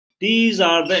These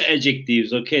are the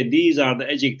adjectives, okay? These are the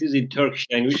adjectives in Turkish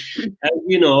language. As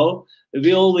you know,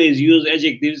 we always use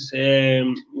adjectives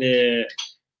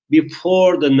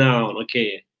before the noun,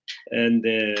 okay? And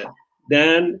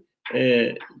then,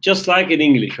 just like in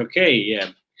English, okay? Yeah.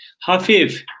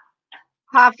 Hafif,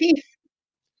 Hafif,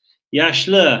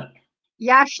 yaşlı,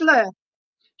 yaşlı,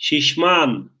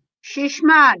 şişman,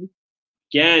 şişman,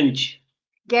 genç,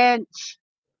 genç,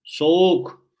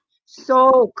 soğuk,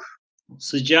 soğuk,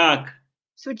 sıcak,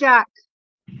 sıcak,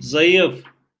 zayıf,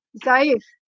 zayıf,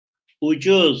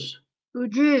 ucuz,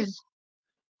 ucuz,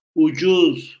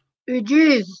 ucuz.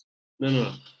 ucuz, No.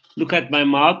 Look at my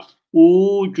mouth.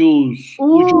 Ucuz.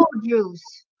 ucuz.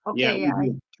 Yeah, Okay, yeah,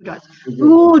 ucuz.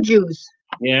 ucuz.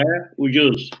 Yeah,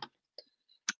 ucuz.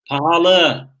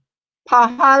 Pahalı,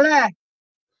 Pahalı,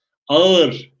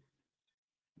 ağır,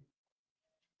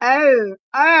 ağır,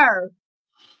 ağır,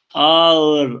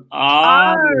 ağır,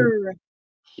 ağır,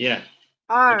 Yeah,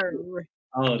 ağır.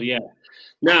 ağır, yeah.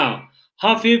 Now,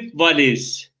 hafif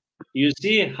valiz. You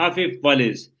see, hafif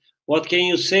valiz. What can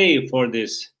you say for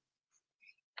this?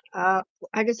 I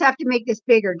just have to make this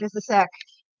bigger, just a sec.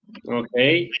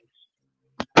 Okay.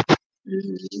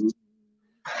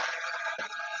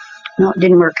 No, it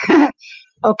didn't work.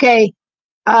 Okay.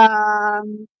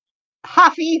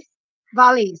 Hafif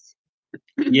valleys.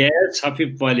 Yes,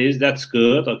 hafif valiz. That's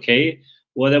good. Okay.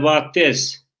 What about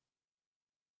this?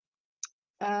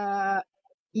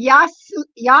 Yaşlı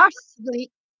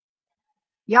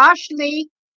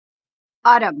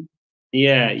adam.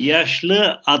 Yeah,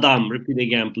 yaşlı adam. Repeat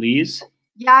again, please.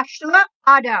 Yaşlı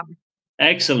adam.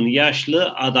 Excellent.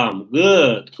 Yaşlı adam.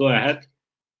 Good. Go ahead.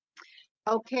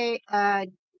 Okay.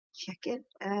 Check it.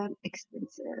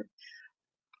 Expensive.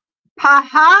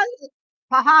 Pahalı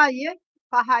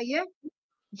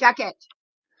jacket.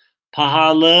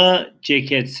 Pahalı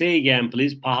ceket. Say again,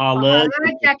 please. Pahalı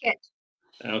jacket.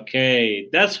 Okay,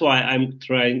 that's why I'm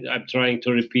trying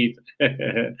to repeat.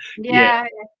 Yeah.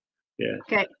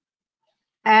 Okay.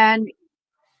 And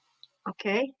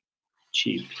okay.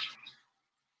 Cheap.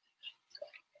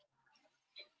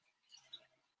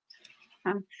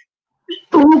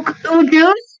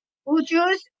 Ucuz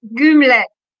gömlek.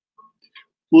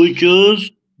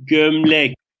 Ucuz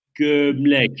gömlek.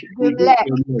 Gömlek.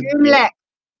 Gömlek.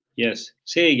 Yes.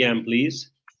 Say again, please.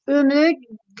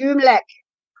 Gömlek.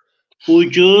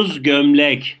 Ucuz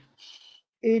gömlek.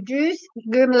 Ucuz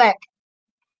gömlek.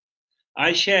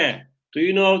 Ayşe, do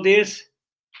you know this?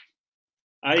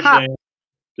 Ayşe, Cup.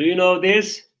 do you know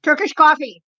this? Turkish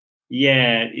coffee.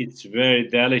 Yeah, it's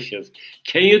very delicious.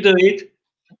 Can you do it?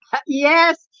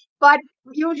 Yes, but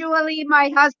usually my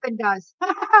husband does.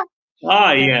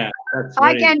 Yeah.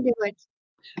 I can do it.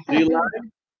 Do you like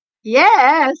it?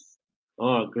 Yes.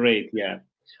 Oh, great. Yeah.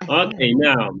 Okay,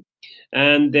 now.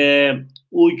 And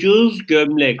ucuz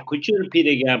gömlek. Could you repeat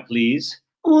again, please?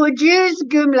 Ucuz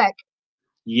gömlek.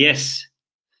 Yes.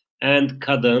 And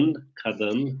kadın.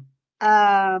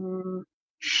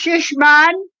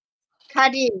 Şişman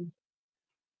kadın.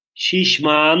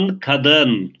 Şişman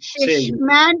kadın.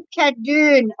 Şişman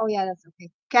kadın. Oh yeah, that's okay.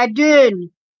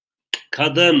 Kadın.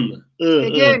 Kadın.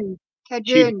 Kadın.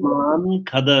 Şişman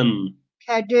kadın.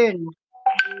 Kadın.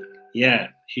 Yeah,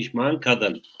 şişman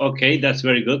kadın. Okay, that's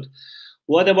very good.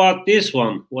 What about this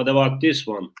one?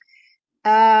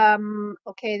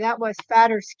 Okay, that was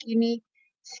fat or skinny.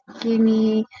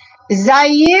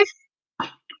 Zayıf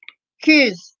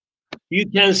kız.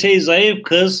 You can say zayıf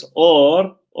kız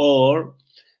or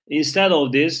instead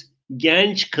of this,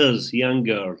 genç kız, young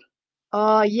girl.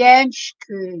 Genç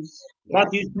kız.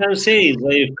 But you can say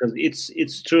zayıf kız.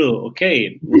 It's true.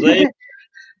 Okay. Zayıf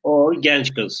or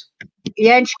genç kız.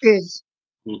 Genç kız.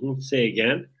 Say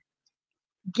again.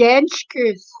 Genç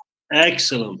kız.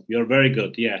 Excellent. You're very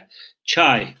good. Yeah.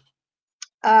 Çay.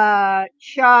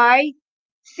 Çay.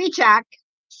 Sıcak.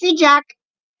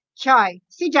 Çay.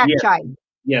 Sıcak çay.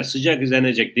 Yeah, sıcak is an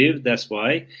adjective. That's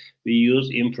why we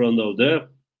use in front of the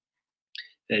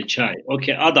çay.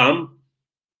 Okay, adam.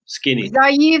 Skinny.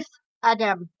 Zayıf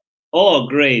adam. Oh,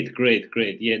 great.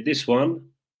 Yeah, this one.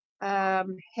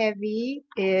 Heavy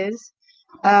is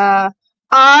our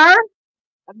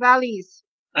valleys.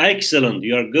 Excellent.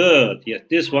 You're good. Yes,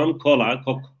 this one, cola.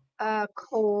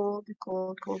 Cold.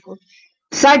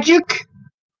 Sucuk.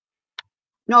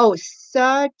 No,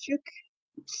 sucuk.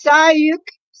 Soak.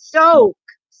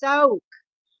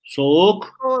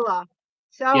 Soğuk. Cola.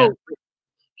 Soak. Yeah.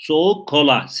 Soğuk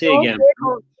cola. Say again.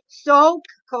 Soak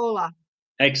cola.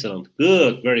 Excellent.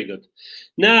 Good. Very good.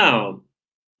 Now,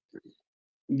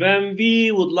 when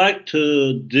we would like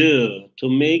to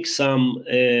make some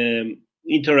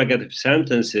interrogative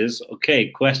sentences, okay,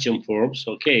 question forms,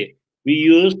 okay, we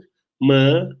use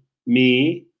mı,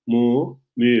 mi, mu,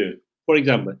 mü. For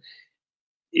example,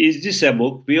 is this a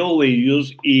book? We always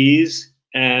use is,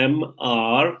 am,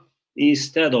 are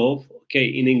instead of, okay,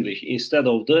 in English, instead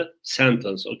of the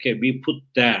sentence. Okay, we put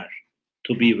there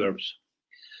to be verbs.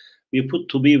 We put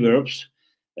to be verbs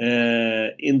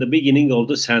in the beginning of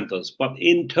the sentence. But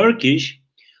in Turkish,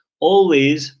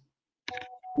 always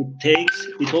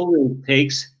it always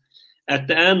takes at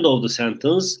the end of the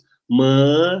sentence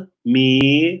mı,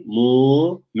 mi,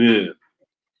 mu, mü.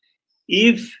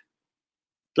 If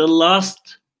the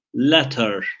last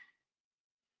letter,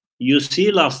 you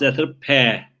see last letter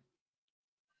P.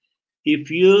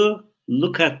 If you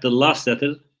look at the last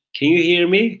letter, can you hear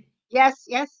me? Yes,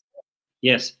 yes.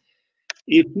 Yes.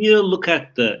 If you look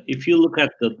at the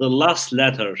last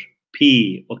letter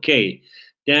P, okay,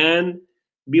 then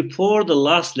before the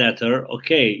last letter,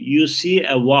 okay, you see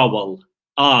a vowel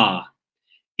A.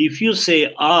 If you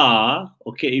say A,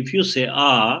 okay, if you say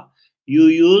A, you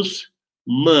use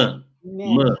M. Me.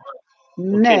 M.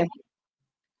 Okay. Me.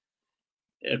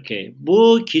 Okay.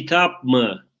 Bu kitap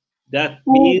mı? That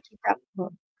Bu means, kitap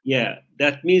mı? yeah,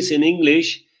 that means in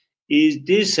English, is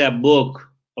this a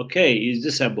book? Okay, is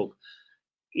this a book?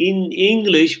 In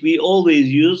English, we always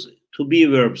use to be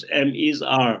verbs, am, is,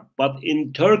 are. But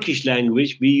in Turkish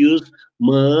language, we use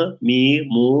mı, mi,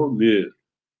 mu, mü.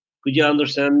 Could you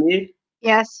understand me?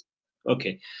 Yes.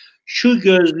 Okay. Şu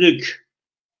gözlük,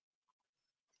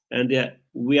 and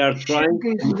we are Şu trying,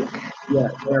 gözlük. yeah,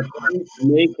 we are trying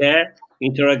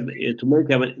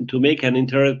to make a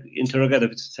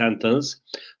interrogative sentence.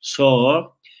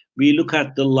 So we look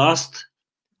at the last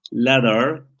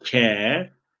letter K.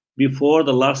 Before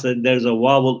the last letter, there's a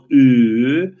vowel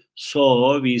Ü.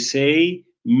 So we say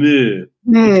mü.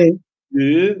 Mü.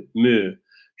 Mü, mü.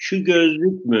 Şu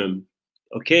gözlük mü?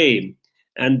 Okay.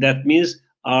 And that means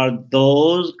are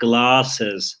those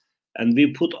glasses? And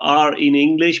we put are in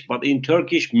English, but in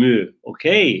Turkish mü.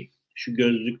 Okay. Şu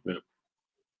gözlük mü?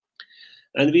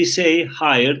 And we say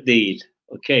hayır değil.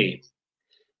 Okay.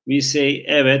 We say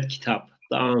evet kitap.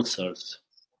 The answers.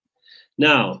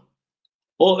 Now,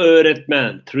 o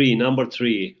öğretmen, number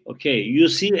three. Okay, you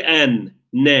see n,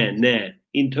 ne.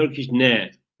 In Turkish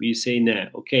ne, we say ne.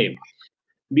 Okay.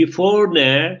 Before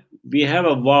ne, we have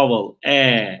a vowel,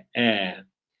 e.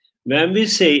 When we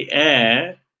say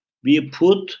we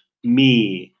put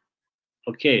me.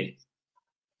 Okay.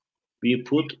 We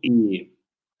put e.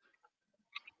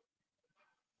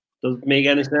 Does it make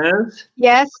any sense?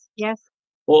 Yes, yes.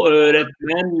 O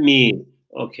öğretmen mi.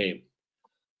 Okay.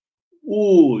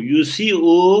 U, you see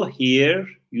U here.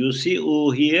 You see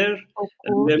U here.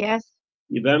 Oku, yes.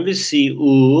 When we see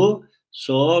U,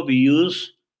 so we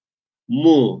use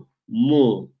mu.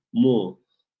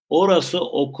 Orası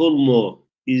okul mu?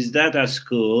 Is that a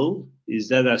school? Is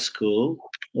that a school?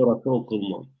 Orası okul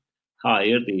mu?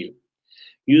 Hayır değil.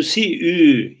 You see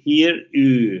Ü, here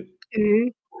Ü.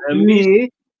 Ü, When we mü,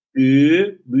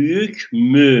 Ü, büyük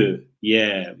mü?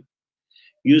 Yeah.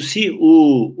 You see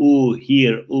U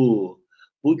here U.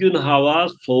 Bugün hava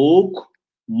soğuk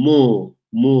mu?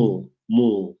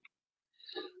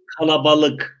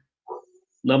 Kalabalık.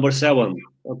 Number 7.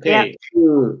 Okay.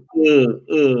 ü,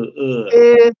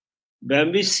 When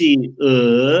we see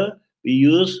we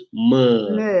use mı.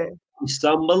 mü,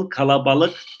 İstanbul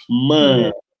kalabalık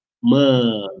mı?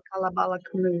 mü.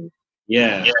 Kalabalık mü.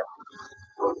 Yeah.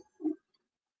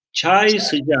 Çay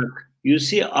sıcak. You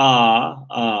see a.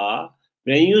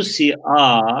 When you see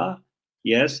a,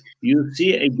 yes, you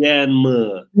see again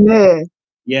mı. Mü,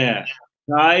 Yeah.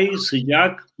 Çay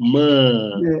sıcak mı?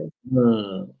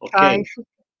 mü. Okay. Çay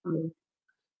mü.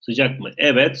 Sıcak mı?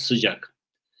 Evet, sıcak.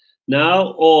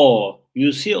 Now o.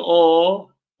 You see o.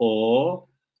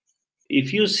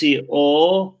 If you see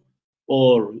o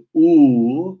or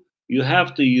u, you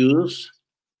have to use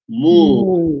mu.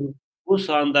 Mu. Bu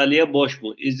sandalye boş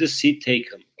mu? Is the seat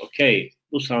taken? Okay.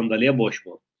 Bu sandalye boş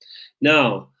mu?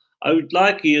 Now, I would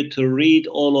like you to read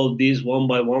all of these one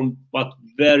by one, but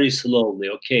very slowly,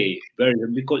 okay?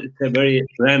 Because it's a very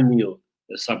brand new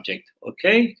subject,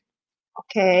 okay?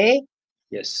 Okay.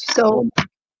 Yes. So,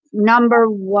 number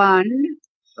one.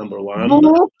 Number 1.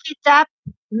 Bu kitap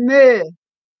mü.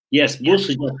 Yes, bu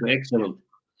sıcak mı? Excellent.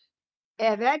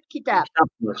 Evet, kitap. Kitap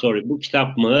mı? Sorry, bu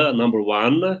kitap mı? Number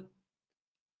 1.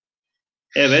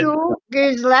 Evet. Şu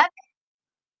gözlük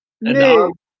And mü.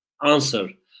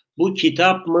 answer. Bu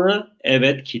kitap mı?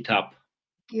 Evet, kitap.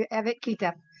 Evet,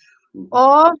 kitap.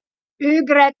 O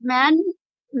öğretmen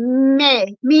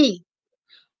mi.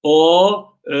 O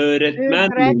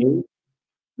öğretmen mi?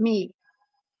 Mi.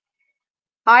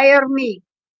 Hayır mi.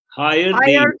 Hayır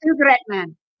Hayır değil.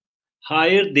 öğretmen.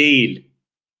 Hayır değil.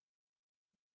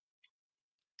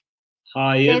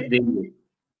 Hayır değil.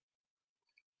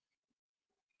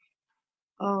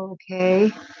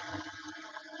 Okay.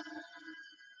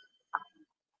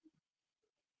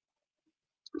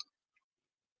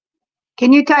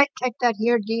 Can you type that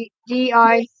here?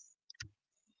 D-I.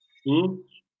 Hı?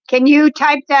 Can you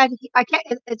type that? I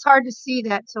can't. It's hard to see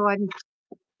that, so I'm.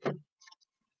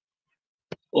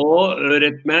 O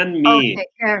öğretmen mi? Okay,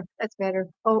 there. That's better.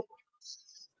 Oh,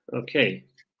 Okay.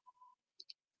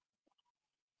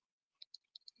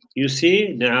 You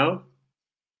see now?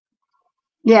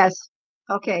 yes.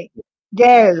 Okay.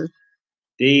 Del.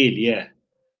 Değil, yeah.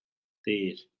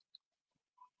 Değil.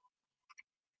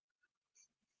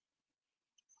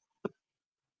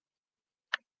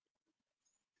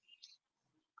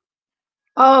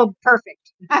 Oh,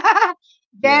 perfect. Yeah.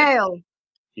 Dale.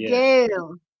 Yeah.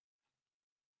 Dale.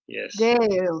 Yes.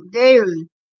 Dale. Dale.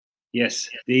 Yes.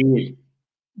 Değil.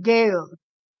 Dale.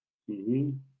 Hı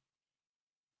hı.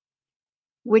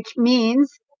 Which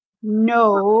means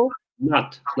no,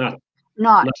 Not. not.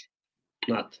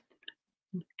 Not.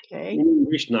 Okay. In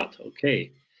English, not.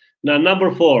 Okay. Now, number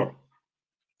 4.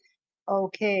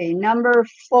 Okay. Number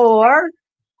 4.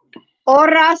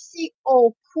 Orası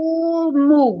okul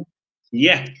mu?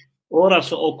 Yeah.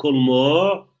 Orası okul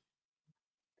mu?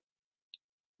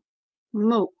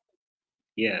 Mu.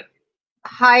 Yeah.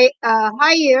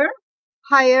 Higher.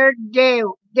 Higher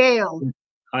Dale. Dale.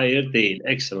 Hayır değil.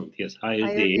 Excellent. Yes. Hayır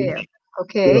Higher değil. Dale.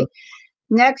 Okay. Good.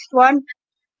 Next one.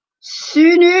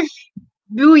 Sünüf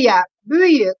büyük.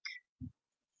 Büyük.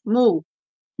 Mu.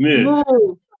 Mü. Mu.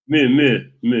 Mü.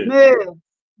 Mü. Mü. Mü.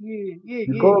 Yü.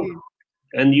 Because,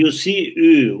 and you see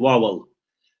ü vowel.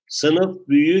 Sınıf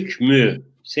büyük mü?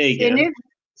 Say again.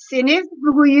 Sınıf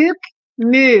büyük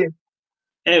mü?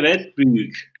 Evet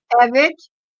büyük. Evet. Büyük.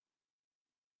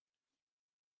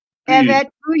 Evet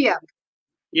büyük.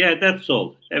 Yeah, that's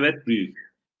all. Evet büyük.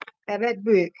 Evet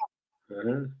büyük.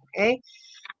 Hı-hı. Okay.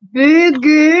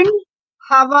 Bugün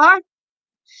hava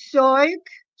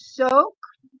soğuk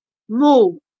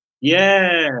mu?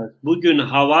 Yes. Bugün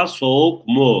hava soğuk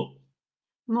mu?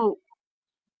 Mu.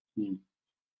 Hı.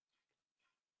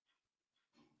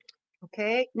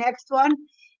 Okay. Next one.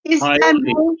 Hayır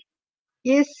değil.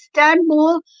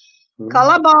 İstanbul Hı.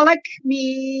 kalabalık mı?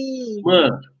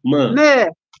 Mı? Mı?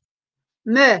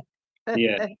 Mı?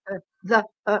 Yeah.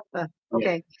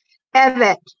 Okay.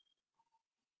 Evet.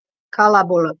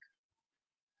 Kalabalık.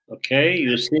 Okay.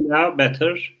 You see now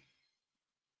better.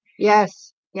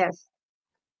 Yes. Yes.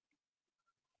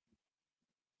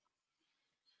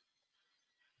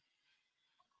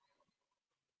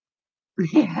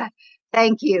 Yeah.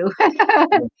 Thank you.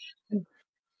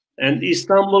 And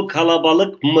İstanbul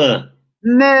kalabalık mı?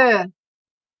 Mü.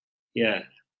 Yeah.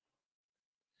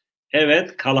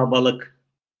 Evet kalabalık.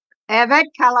 Evet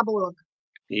kalabalık.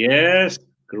 Yes.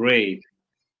 Great.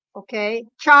 Okay.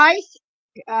 Çay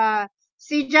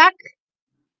sıcak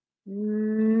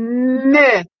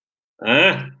mü?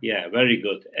 Yeah, very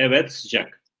good. Evet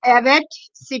sıcak. Evet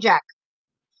sıcak.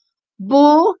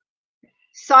 Bu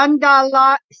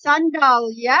sandalye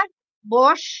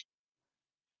boş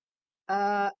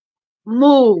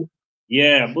mu?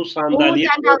 Yeah, bu Bu sandalye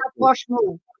sandalye boş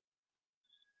mu?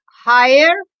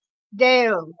 Hayır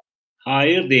değil.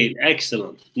 hayır değil.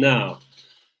 Excellent. Now,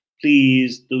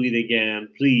 please do it again,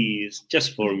 please,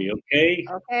 just for me, okay?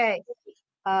 Okay.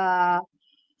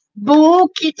 Bu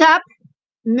kitap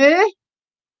mı?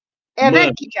 Evet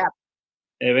Mı? kitap.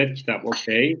 Evet kitap,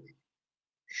 okay.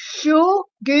 Şu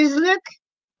gözlük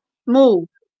mu?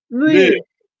 Mü?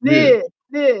 Mü.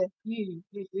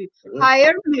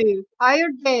 Hayır mü? Hayır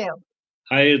değil.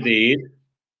 Hayır değil.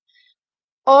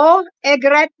 O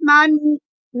öğretmen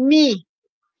mi?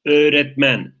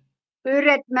 Öğretmen.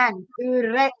 Öğretmen.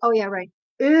 Oh yeah, right.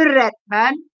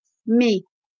 Öğretmen mi?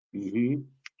 Hı-hı.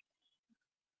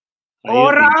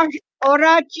 Hayır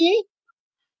değil.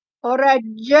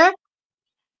 Oracı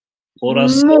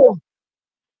Orası, mu?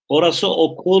 orası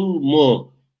okul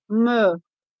mu? Mu.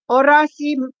 Orası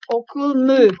okul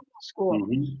mu? School.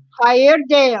 Hı-hı. Hayır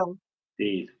değil.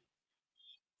 Değil.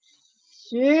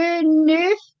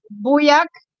 Sınıf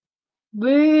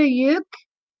büyük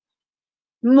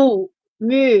mu?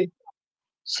 Mü.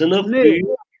 Sınıf Mü. büyük.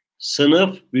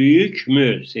 Sınıf büyük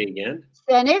mü? Say again.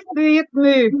 Sınıf büyük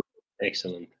mü?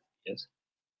 Excellent. Yes.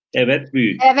 Evet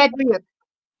büyük. Evet büyük.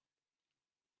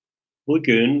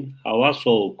 Bugün hava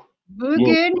soğuk. Mu.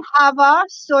 Bugün hava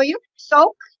soğuk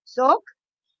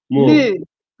Mu. mü?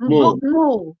 Mu.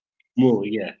 Mu. Mu.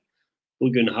 Yeah.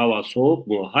 Bugün hava soğuk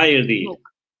mu? Hayır değil.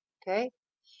 Soğuk. Okay.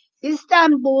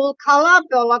 İstanbul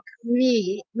kalabalık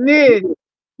mü?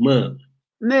 Mı?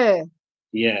 Mü.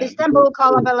 Yeah. İstanbul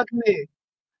kalabalık mü?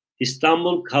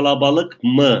 İstanbul kalabalık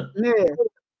mı? Mü.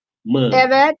 Mı?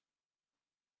 Evet.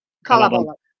 Kalabalık.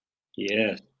 Kalabalık.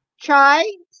 Yes. Çay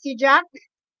sıcak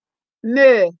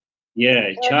mü.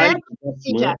 Yeah. Çay Evet. sıcak mı?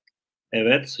 Sıcak.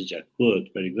 Evet, sıcak. Good.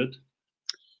 Very good.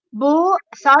 Bu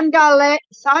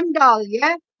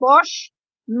sandalye boş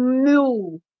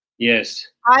mu. Yes.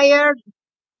 Hayır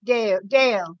değil.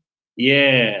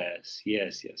 Yes.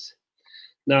 Yes. Yes.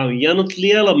 Now,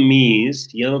 yanıtlayalım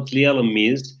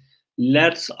means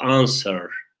let's answer.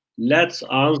 Let's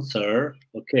answer.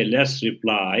 Okay, let's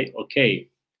reply. Okay.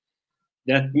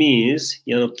 That means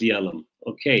yanıtlayalım.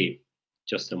 Okay.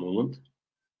 Just a moment.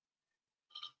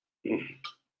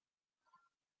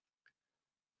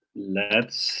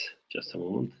 Let's just a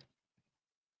moment.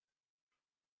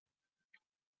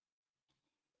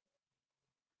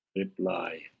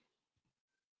 Reply.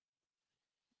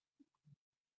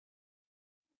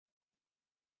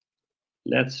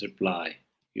 Let's reply.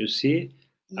 You see,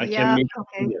 I can make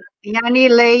Okay. it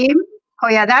Yanılayım. Oh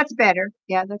yeah, that's better.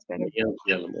 Yeah, that's better.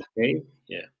 yanıtlayalım. Okay.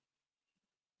 Yeah.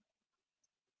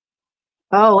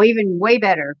 Oh, even way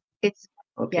better. It's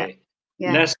Okay.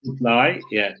 yeah. Let's reply.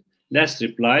 Yeah. Let's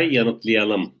reply.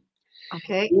 Yanıtlayalım.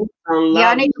 Okay. İnsanlar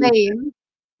Yanılayım.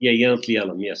 ya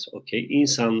yanıtlayalım. Yes. Okay.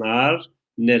 İnsanlar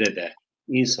nerede?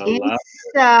 İnsanlar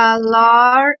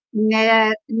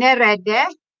Nerede?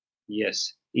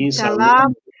 yes. İnsanlar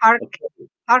Okay.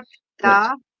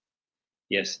 parkta.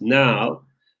 Yes. Now,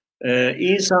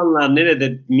 insanlar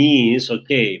nerede means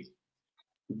okay.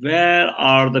 Where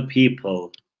are the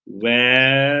people?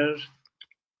 Where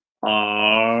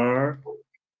are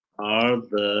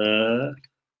the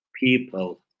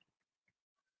people?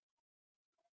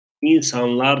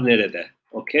 İnsanlar nerede?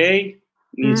 Okay?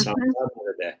 İnsanlar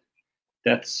nerede?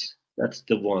 That's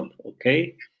the one.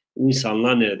 Okay?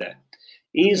 İnsanlar nerede?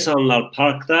 İnsanlar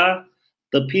parkta.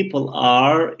 The people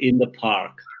are in the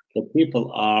park. The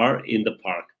people are in the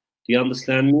park. Do you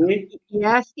understand me?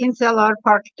 Yes, insanlar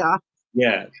parkta.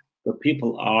 Yeah. The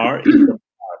people are in the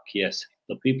park. Yes.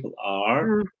 The people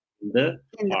are in the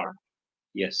park.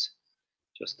 Yes.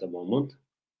 Just a moment.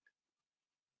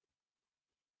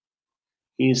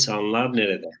 İnsanlar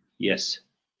nerede? Yes.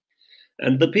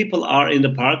 And the people are in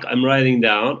the park. I'm writing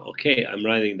down. Okay, I'm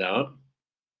writing down.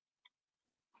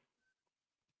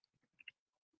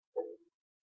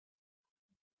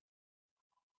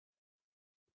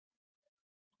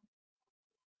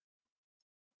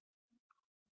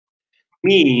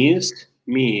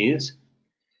 Means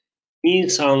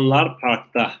insanlar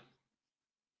parkta.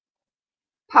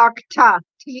 Parkta.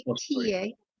 Oh, sorry.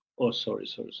 T-A. Oh, sorry.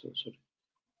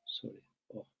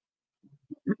 Oh,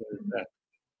 where is that?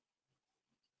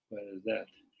 Where is that?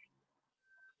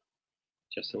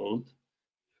 Just a moment.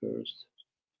 First.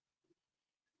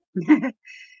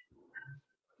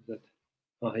 That.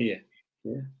 Oh, here.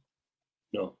 Yeah.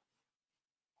 No.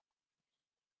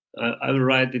 I will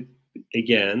write it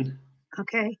again.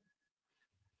 Okay.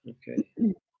 Okay.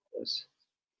 Yes.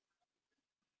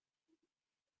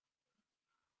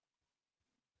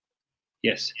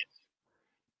 Yes.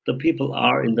 The people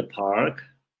are in the park.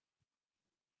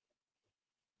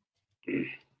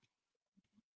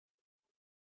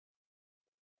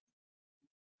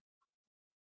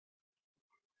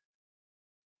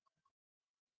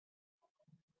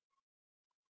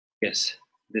 Yes,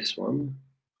 this one.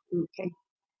 Okay.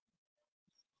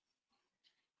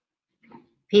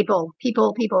 People. I,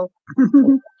 People.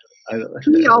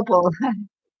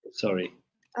 sorry.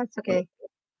 That's okay.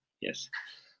 Yes.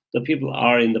 The people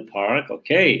are in the park.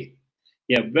 Okay.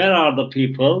 Yeah. Where are the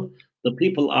people? The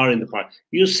people are in the park.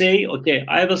 You say, okay,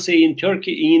 I will say in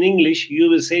Turkey, in English, you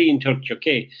will say in Turkey,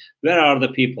 okay. Where are the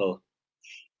people?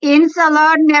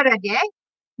 İnsanlar nerede?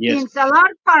 Yes.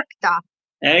 İnsanlar parkta.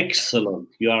 Excellent.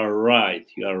 You are right.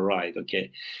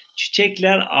 Okay.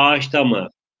 Çiçekler ağaçta mı?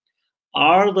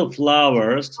 Are the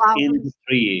flowers in the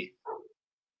tree?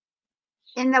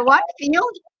 In the what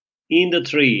field? In the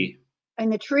tree.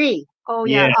 In the tree. Oh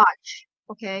yeah, ağaç.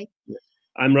 Okay.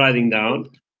 I'm writing down.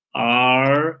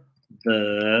 Are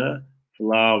the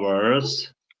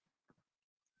flowers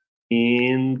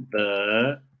in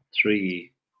the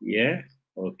tree? Yeah.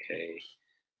 Okay.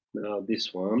 Now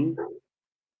this one.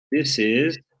 This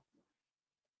is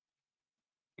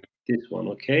this one.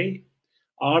 Okay.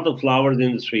 Are the flowers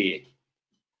in the tree?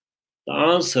 The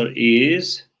answer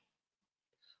is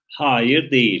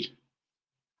hayır değil.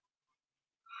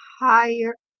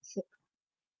 Higher.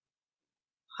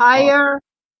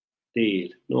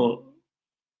 Değil. No.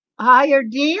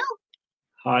 Higher deal?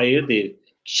 Hayır değil.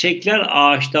 Çiçekler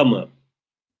ağaçta mı?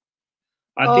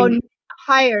 I think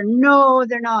higher. No,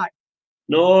 they're not.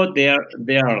 no, they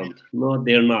aren't. No,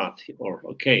 they're not. Or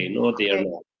okay, no, they are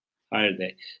not. Hayır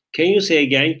değil. Can you say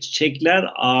again? Çiçekler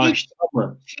ağaçta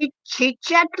mı?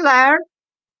 Çiçekler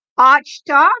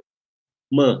ağaçta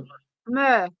Mı?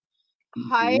 mı?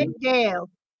 Hayır değil.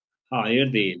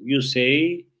 Hayır değil. You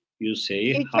say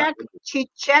hayır.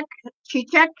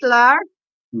 Çiçekler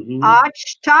Hı hı.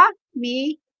 ağaçta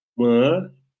mı?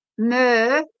 Mı?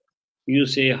 Mı? You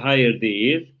say hayır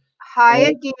değil.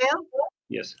 Hayır değil.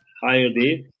 Yes. Hayır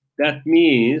değil. That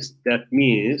means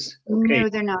okay. No,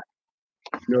 they're not.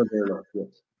 No, they're not. Yes.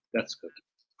 That's good.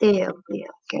 Değil.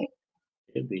 Okay.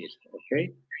 Değil.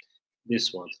 Okay.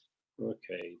 This one.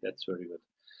 Okay. That's very good.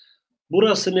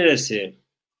 Burası neresi?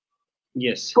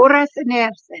 Yes. Burası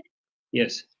neresi?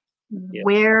 Yes. Yeah.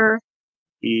 Where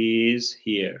Is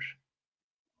here.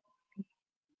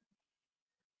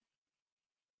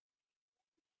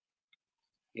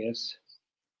 Yes.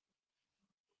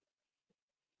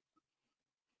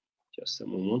 Just a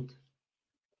moment.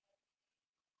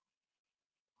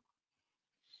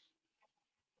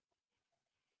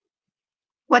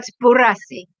 What's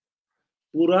burası?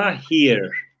 Bura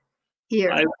here.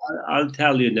 Here. I'll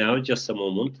tell you now. Just a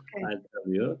moment. Okay. I'll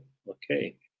tell you.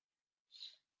 Okay.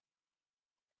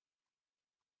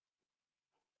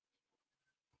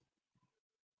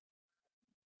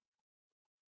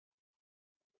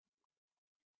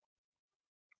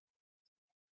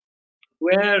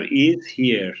 Where is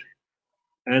here?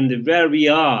 And where we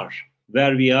are.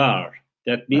 Where we are.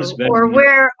 That means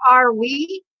where are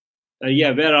we?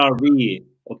 Yeah, where are we?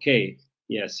 Okay.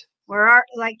 Yes.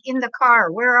 Like in the car.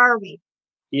 Where are we?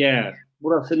 Yeah.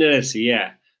 Burası neresi?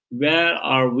 Yeah. Where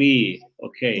are we?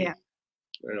 Okay. Yeah.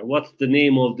 What's the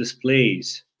name of this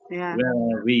place? Yeah. Where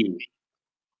are we?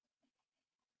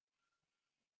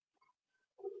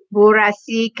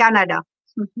 Burası Canada.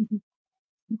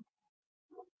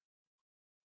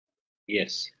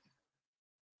 Yes.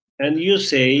 And you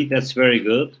say that's very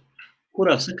good.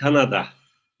 Burası Kanada.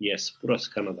 Yes,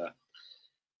 burası Kanada.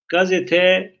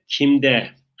 Gazete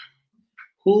kimde?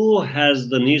 Who has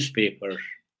the newspaper?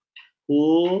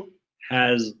 Who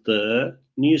has the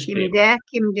newspaper?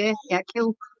 Kimde? Yeah.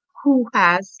 Who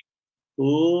has?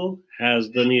 Who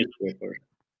has the newspaper?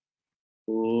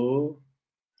 Who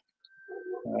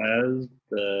has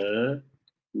the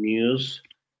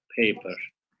newspaper?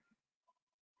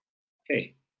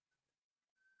 Okay.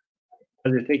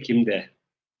 Gazete kimde?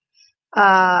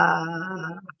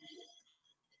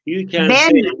 You can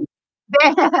say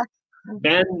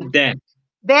bende.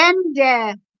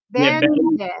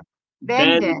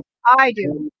 Bende. I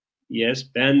do. Yes,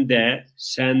 bende,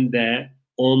 sende,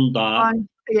 onda.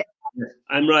 Yeah.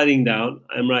 I'm writing down.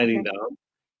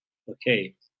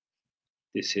 Okay.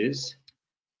 This is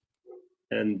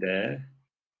sende,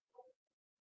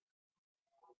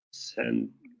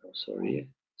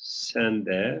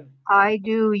 sende. I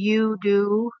do, you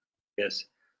do. Yes.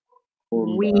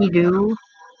 Onda. We do.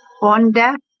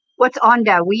 Onda. What's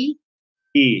onda? We?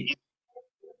 He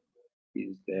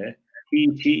is there. He,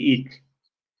 she, it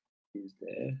is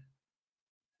there.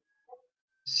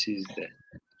 Siz de.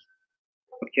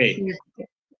 Okay.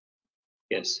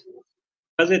 Yes.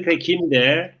 Gazete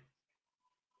kimde?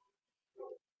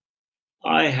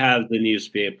 I have the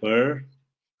newspaper.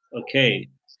 Okay.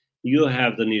 You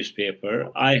have the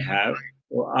newspaper. I have,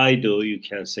 or I do, you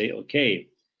can say, okay.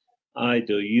 I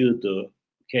do, you do.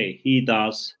 Okay. He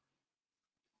does.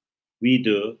 We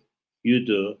do. You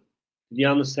do. Did you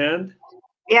understand?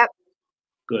 Yep.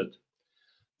 Good.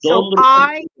 So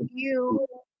I, you.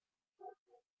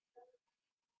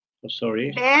 Oh,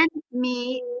 sorry.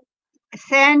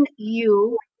 Send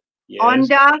you. Yes.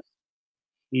 Onda.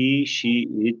 He, she,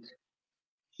 it.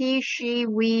 He, she,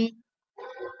 we.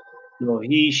 No,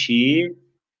 he, she.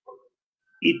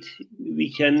 It,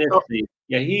 we cannot say.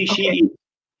 Yeah, he, she, it.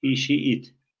 He, she,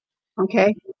 it.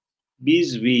 Okay.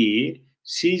 Biz, we.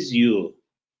 Siz, you.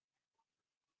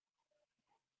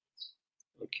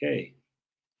 Okay.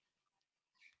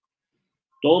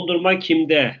 Dondurma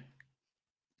kimde?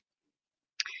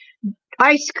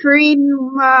 Ice cream.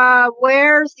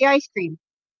 Where's the ice cream?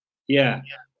 Yeah.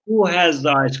 Who has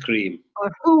the ice cream?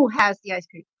 Or who has the ice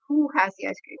cream? Who has the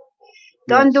ice cream?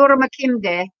 Dondurma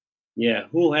kimde? Yeah.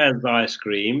 Who has the ice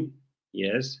cream?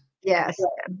 Yes. Yes.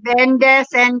 Bende,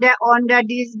 sende, onda,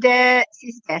 dizde,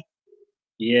 sizde.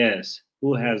 Yes.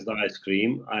 Who has the ice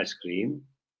cream? Ice cream.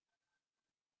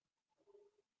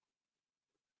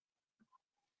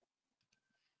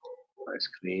 Ice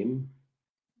cream.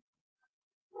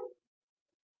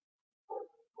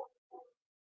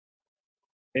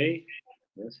 Okay.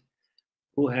 Yes.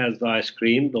 Who has the ice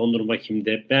cream? Dondurma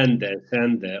kimde? Bende,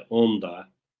 sende, onda.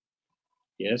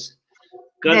 Yes.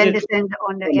 Bende, sende,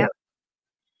 onda. Yeah.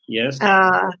 Yes.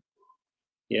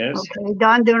 Yes. Okay.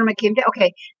 Dondurma kimde? Okay.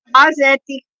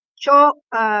 Gazete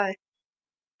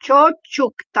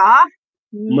çocukta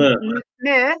Mı?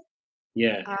 mü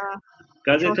Yeah. uh,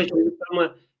 Gazete çocuk. çocukta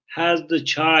mı? Has the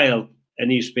child a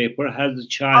newspaper? Has the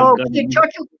child Oh, got a kid,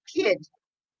 çocuk kid.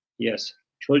 Yes.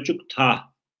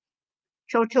 Çocukta.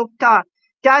 Çocukta.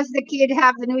 Does the kid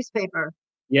have the newspaper?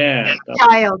 Yeah.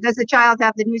 Child. Does the child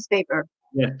have the newspaper?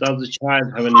 Yes. Does the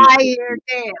child have a newspaper? Hayır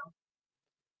değil.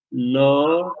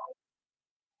 No.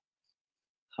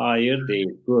 Hayır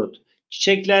değil. Good.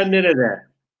 Çiçekler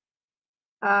nerede?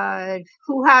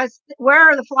 Where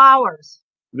are the flowers?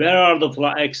 Where are the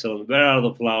flowers? Excellent. Where are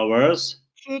the flowers?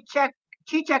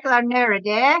 Çiçekler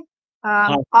nerede?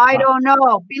 Parkta. I don't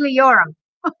know. Biliyorum.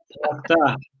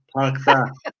 Parkta. Parkta.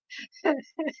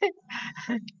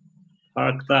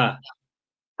 Parkta.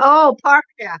 Oh,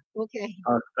 parkta. Okay.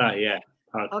 Parkta. Yeah.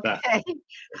 Parkta. Okay.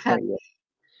 Yeah.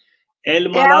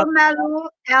 Elmalar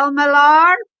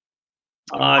Elmalar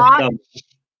ağaçta mı?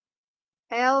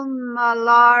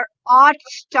 elmalar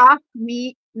ağaçta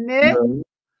mı? No.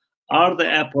 Are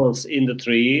the apples in the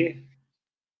tree?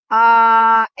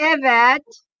 Evet.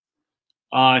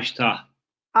 Ağaçta.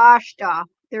 Ağaçta.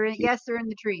 Yes, they're in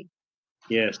the tree.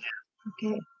 Yes.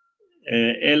 Okay.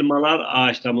 Elmalar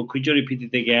ağaçta mı? Could you repeat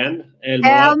it again?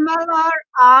 Elmalar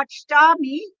ağaçta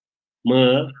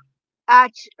mı?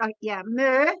 Yeah,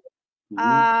 mı?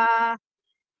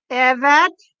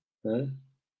 Evet.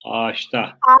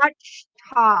 Ağaçta.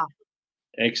 Ağaçta.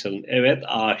 Excellent. Evet,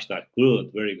 ağaçta.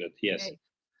 Good. Very good. Yes. Okay.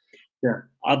 Yeah.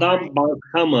 Adam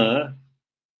banka mı?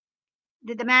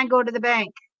 Did the man go to the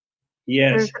bank?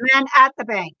 Yes. Or is the man at the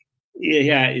bank?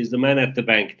 Yeah, is the man at the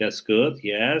bank. That's good.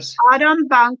 Yes. Adam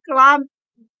bankla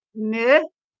mı?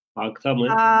 Bankta mı?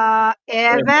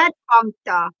 Evet,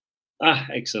 bankta. Ah,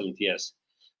 excellent. Yes.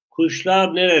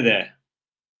 Kuşlar nerede?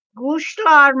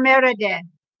 Kuşlar nerede?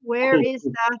 Where is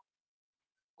the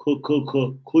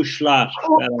Kuşlar.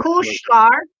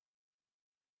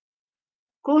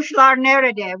 Kuşlar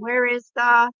nerede? Where is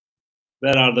the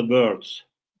Where are the birds?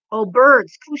 Oh,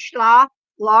 birds. Kuşlar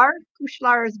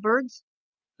is birds.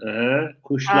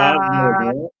 Kuşlar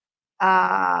nerede?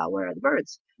 Where are the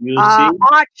birds? You see?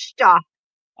 Ağaçta.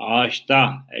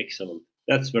 Ağaçta. Excellent.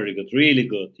 That's very good. Really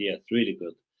good. Yes, really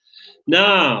good.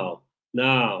 Now,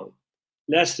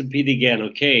 let's repeat again,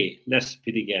 okay? Let's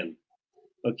repeat again.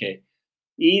 Okay.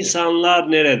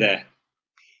 İnsanlar nerede?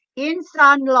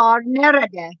 İnsanlar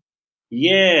nerede?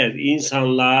 Yes,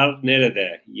 insanlar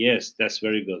nerede? Yes, that's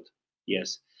very good.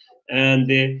 Yes. And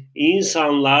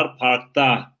insanlar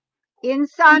parkta.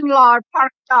 İnsanlar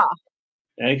parkta.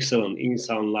 Excellent.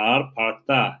 İnsanlar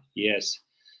parkta. Yes.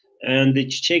 And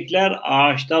çiçekler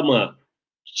ağaçta mı?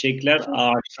 Çiçekler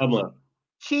ağaçta mı?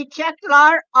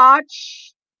 Çiçekler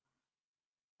ağaçta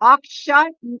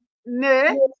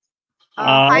mı?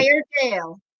 Hayır değil.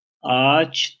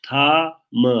 Ağaçta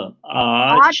mı?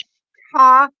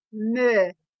 Ağaçta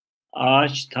mı?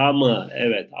 Ağaçta mı?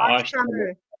 Evet. Ağaçta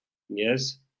mı?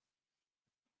 Yes.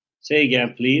 Say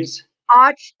again, please.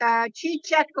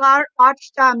 Çiçekler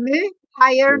ağaçta mı?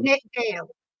 Hayır değil.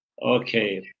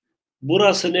 Okay.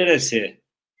 Burası neresi?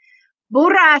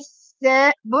 Burası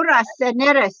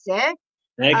neresi?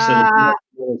 Excellent.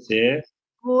 Neresi?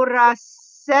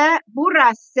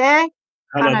 Burası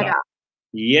Kanada.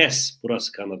 Yes,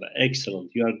 burası Kanada.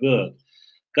 Excellent. You are good.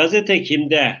 Gazete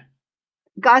kimde?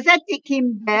 Gazete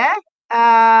kimde?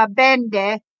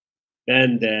 Bende.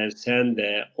 Bende,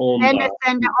 sende, onda. Bende,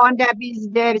 sende, onda,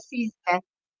 bizde, sizde.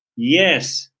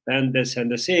 Yes. Bende,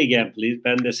 sende. Say again, please.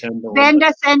 Bende, sende, onda.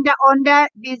 Bende, sende, onda,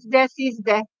 bizde,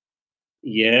 sizde.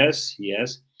 Yes,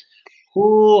 yes.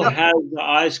 Who has the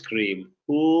ice cream?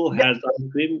 Who has the ice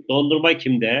cream? Dondurma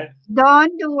kimde?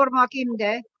 Dondurma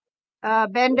kimde?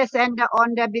 Bende, sende,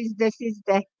 onda, bizde,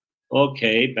 sizde.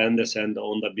 Okay. Bende, sende,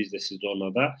 onda, bizde, sizde,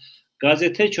 ona da.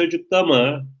 Gazete çocukta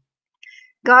mı?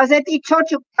 Gazete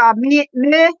çocukta mı?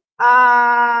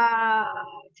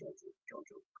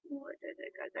 Çocuk.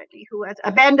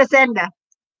 Bende, sende.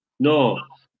 No.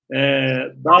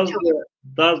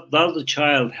 Does the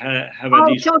child have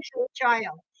a çocuk,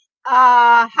 child.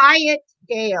 Hayır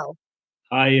değil.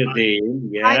 Hayır değil.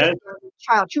 Yes. Hayır,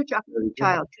 child.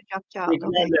 Okay. Çiçekler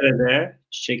nerede?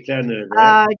 Çiçekler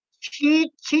nerede?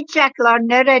 Çiçekler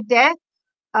nerede?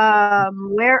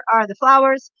 Where are the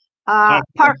flowers?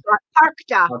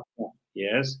 Parkta.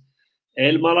 Yes.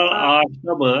 Elmalar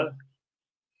ağaçta mı?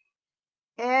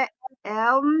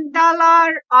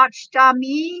 Elmalar ağaçta mı?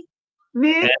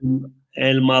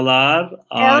 Elmalar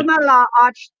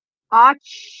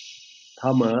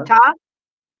ağaçta mı?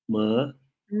 Mı?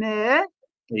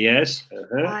 Yes.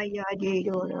 Ay, değil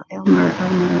doğru. Elmer.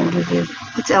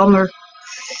 It's Elmer.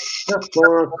 just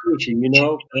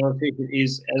pronunciation, pronunciation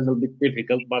is a little bit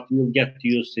difficult, but you'll get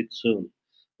used to it soon.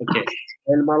 Okay.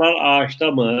 Elmalar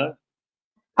ağaçta mı?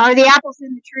 Are the apples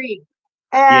in the tree?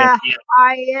 Yes.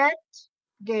 Higher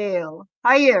Dale.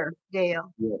 Higher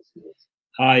Dale. Yes.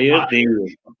 Hayır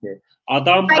değil. Okay.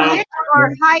 Adam Higher or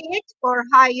higher or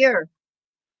higher?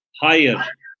 Hayır.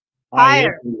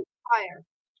 Higher. Değil. Higher.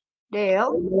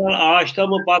 Dale. Elmalar ağaçta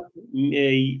mı? But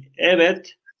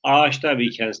evet, ağaçta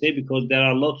we can say because there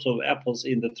are lots of apples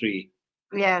in the tree.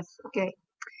 Yes. Okay.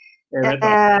 Evet.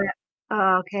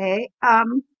 Okay.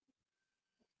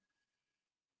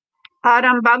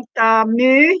 Adam bankta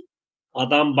mü.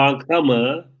 Adam bankta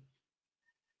mı?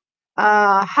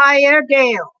 Higher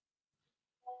Dale.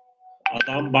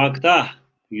 Adam bankta.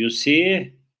 You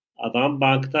see? Adam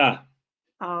bankta.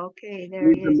 Okay,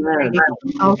 there he is. Man.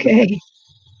 Okay.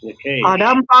 Okay.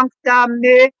 Adam bankta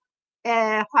mü.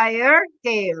 Higher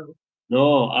Dale.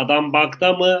 No, adam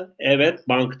bankta mı? Evet,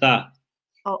 bankta.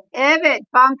 Oh, evet,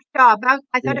 bankta.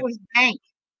 I thought it was bank.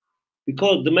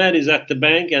 Because the man is at the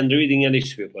bank and reading a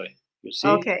newspaper. You see?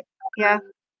 Okay. Yeah.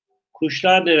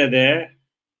 Kuşlar nerede?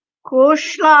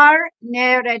 Kuşlar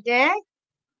nerede?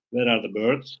 Where are the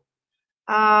birds?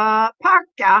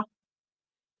 Parkta.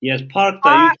 Yes, parkta.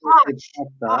 You can say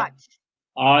parkta.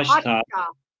 Ağaçta.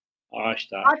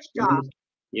 Ağaçta. Ağaçta.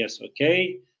 Yes,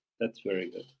 okay. That's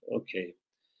very good. Okay.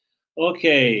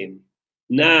 Okay.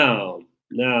 Now,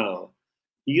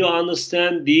 you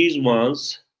understand these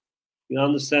ones. You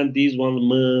understand these ones,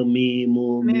 me,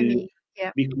 mu, mu,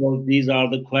 Yeah. because these are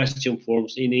the question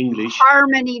forms in English.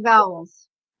 Harmony vowels.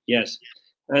 Yes.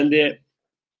 And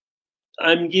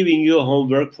I'm giving you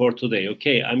homework for today.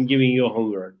 Okay, I'm giving you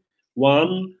homework.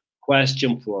 One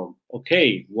question form.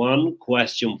 Okay, one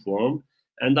question form.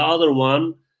 And the other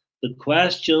one, the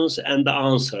questions and the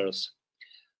answers.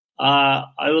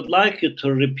 I would like you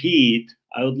to repeat.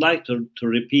 I would like to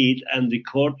repeat and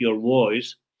record your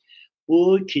voice.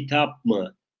 Bu kitap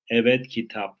mı? Evet,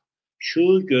 kitap.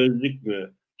 Şu gözlük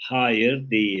mü? Hayır,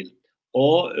 değil.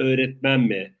 O öğretmen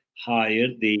mi?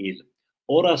 Hayır, değil.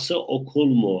 Orası okul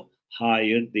mu?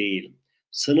 Hayır, değil.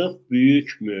 Sınıf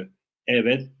büyük mü?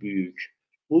 Evet, büyük.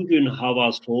 Bugün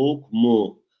hava soğuk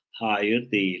mu?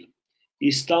 Hayır, değil.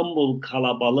 İstanbul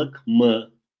kalabalık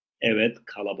mı? Evet,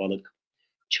 kalabalık.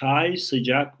 Çay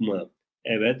sıcak mı?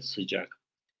 Evet, sıcak.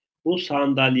 Bu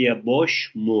sandalye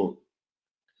boş mu?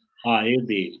 Hayır,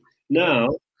 değil.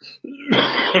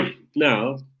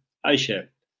 Now, Ayşe,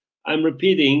 I'm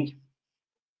repeating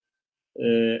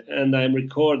and I'm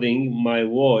recording my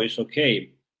voice,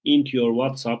 okay, into your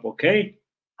WhatsApp, okay?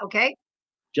 Okay.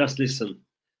 Just listen.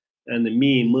 And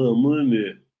me, mu,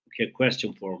 okay,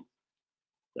 question form.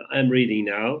 I'm reading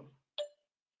now.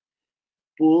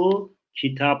 Bu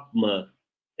kitap mı?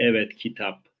 Evet,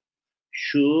 kitap.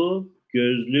 Şu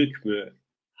gözlük mü?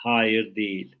 Hayır,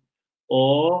 değil.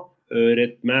 O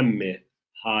öğretmen mi?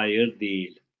 Hayır,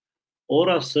 değil.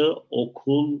 Orası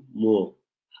okul mu?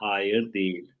 Hayır,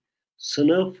 değil.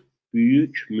 Sınıf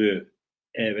büyük mü?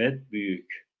 Evet,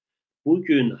 büyük.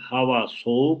 Bugün hava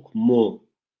soğuk mu?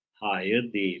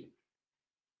 Hayır, değil.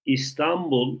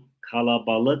 İstanbul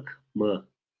kalabalık mı?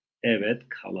 Evet,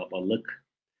 kalabalık.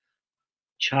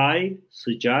 Çay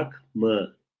sıcak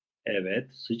mı? Evet,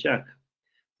 sıcak.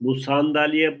 Bu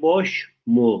sandalye boş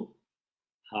mu?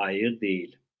 Hayır,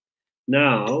 değil.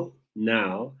 Now,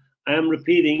 I'm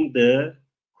repeating the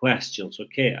questions,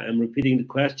 okay? I'm repeating the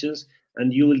questions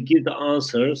and you will give the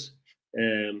answers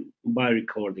by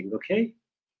recording, okay?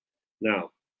 Now,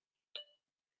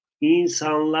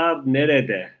 insanlar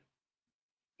nerede?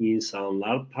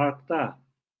 İnsanlar parkta.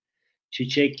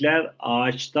 Çiçekler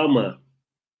ağaçta mı?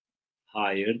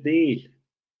 Hayır, değil.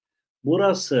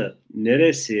 Burası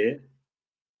neresi?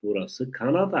 Burası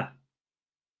Kanada.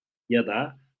 Ya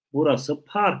da burası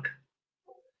park.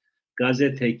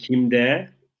 Gazete kimde?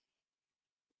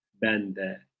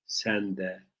 Bende,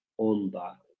 sende,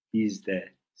 onda,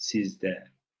 bizde,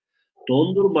 sizde.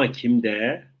 Dondurma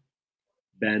kimde?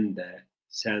 Bende,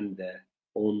 sende,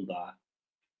 onda.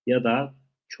 Ya da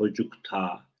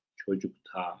çocukta.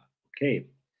 Okay.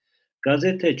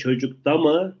 Gazete çocukta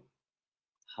mı?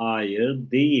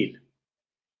 Hayır, değil.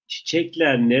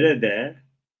 Çiçekler nerede?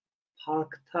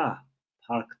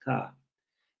 Parkta.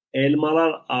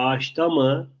 Elmalar ağaçta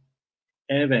mı?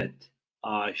 Evet,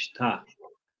 ağaçta.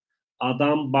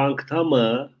 Adam bankta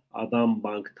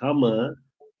mı?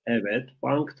 Evet,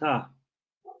 bankta.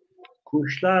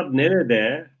 Kuşlar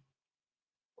nerede?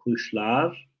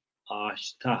 Kuşlar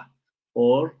ağaçta.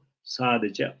 Or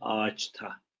sadece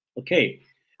ağaçta. Okay.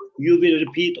 You will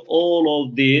repeat all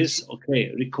of this.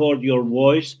 Okay. Record your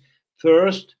voice.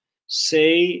 First,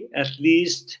 say at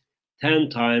least 10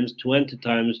 times, 20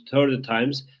 times, 30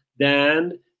 times,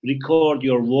 then record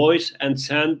your voice and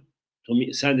send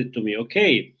it to me.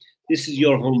 Okay, this is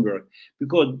your homework,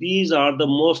 because these are the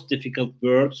most difficult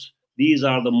words, these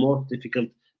are the most difficult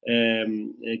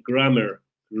grammar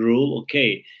rule.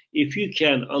 Okay, if you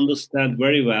can understand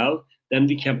very well, then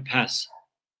we can pass.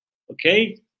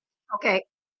 Okay. Okay.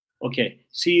 Okay,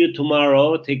 see you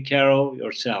tomorrow. Take care of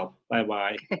yourself. Bye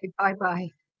bye. Bye bye.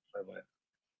 Bye bye.